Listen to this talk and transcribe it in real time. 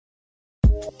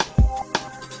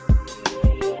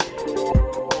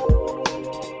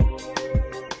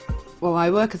I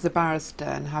work as a barrister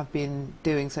and have been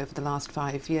doing so for the last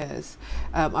 5 years.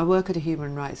 I work at a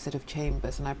human rights set of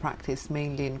chambers, and I practice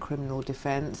mainly in criminal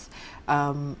defence,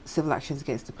 civil actions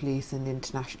against the police and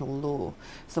international law.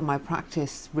 So my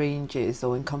practice ranges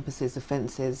or encompasses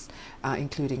offences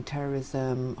including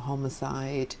terrorism,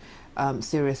 homicide,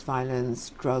 serious violence,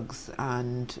 drugs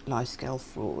and large-scale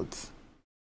frauds.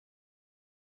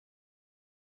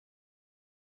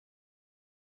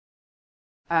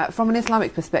 From an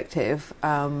Islamic perspective,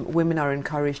 women are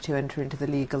encouraged to enter into the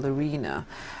legal arena,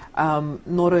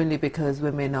 not only because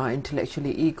women are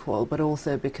intellectually equal, but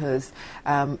also because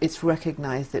it's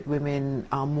recognised that women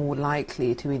are more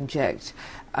likely to inject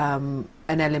an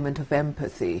element of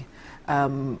empathy,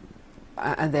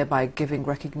 and thereby giving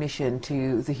recognition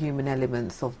to the human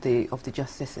elements of the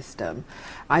justice system.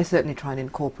 I certainly try and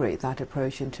incorporate that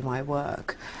approach into my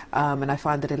work, and I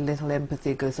find that a little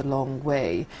empathy goes a long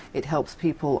way. It helps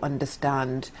people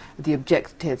understand the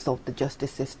objectives of the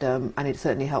justice system, and it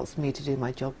certainly helps me to do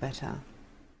my job better.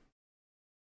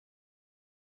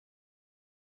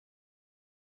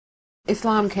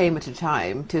 Islam came at a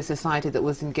time to a society that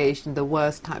was engaged in the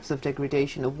worst types of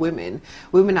degradation of women.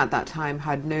 Women at that time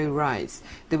had no rights.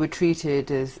 They were treated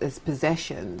as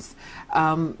possessions.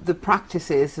 The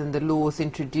practices and the laws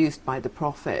introduced by the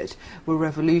Prophet were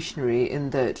revolutionary in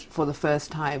that for the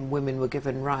first time women were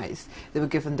given rights. They were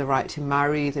given the right to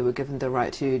marry, they were given the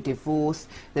right to divorce,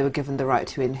 they were given the right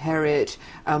to inherit,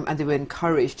 and they were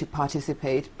encouraged to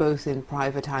participate both in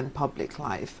private and public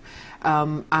life.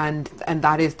 And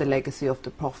that is the legacy of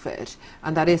the Prophet,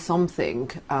 and that is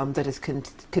something that has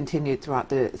continued throughout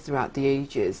the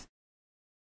ages.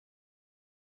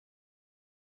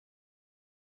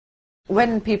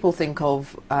 When people think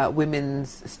of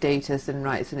women's status and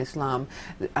rights in Islam,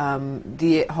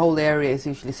 the whole area is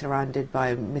usually surrounded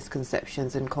by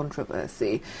misconceptions and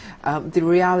controversy. The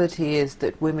reality is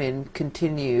that women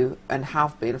continue and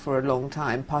have been for a long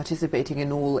time participating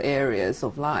in all areas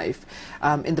of life.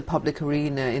 In the public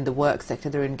arena, in the work sector,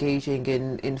 they're engaging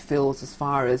in fields as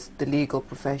far as the legal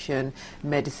profession,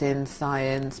 medicine,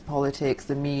 science, politics,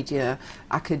 the media,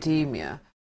 academia.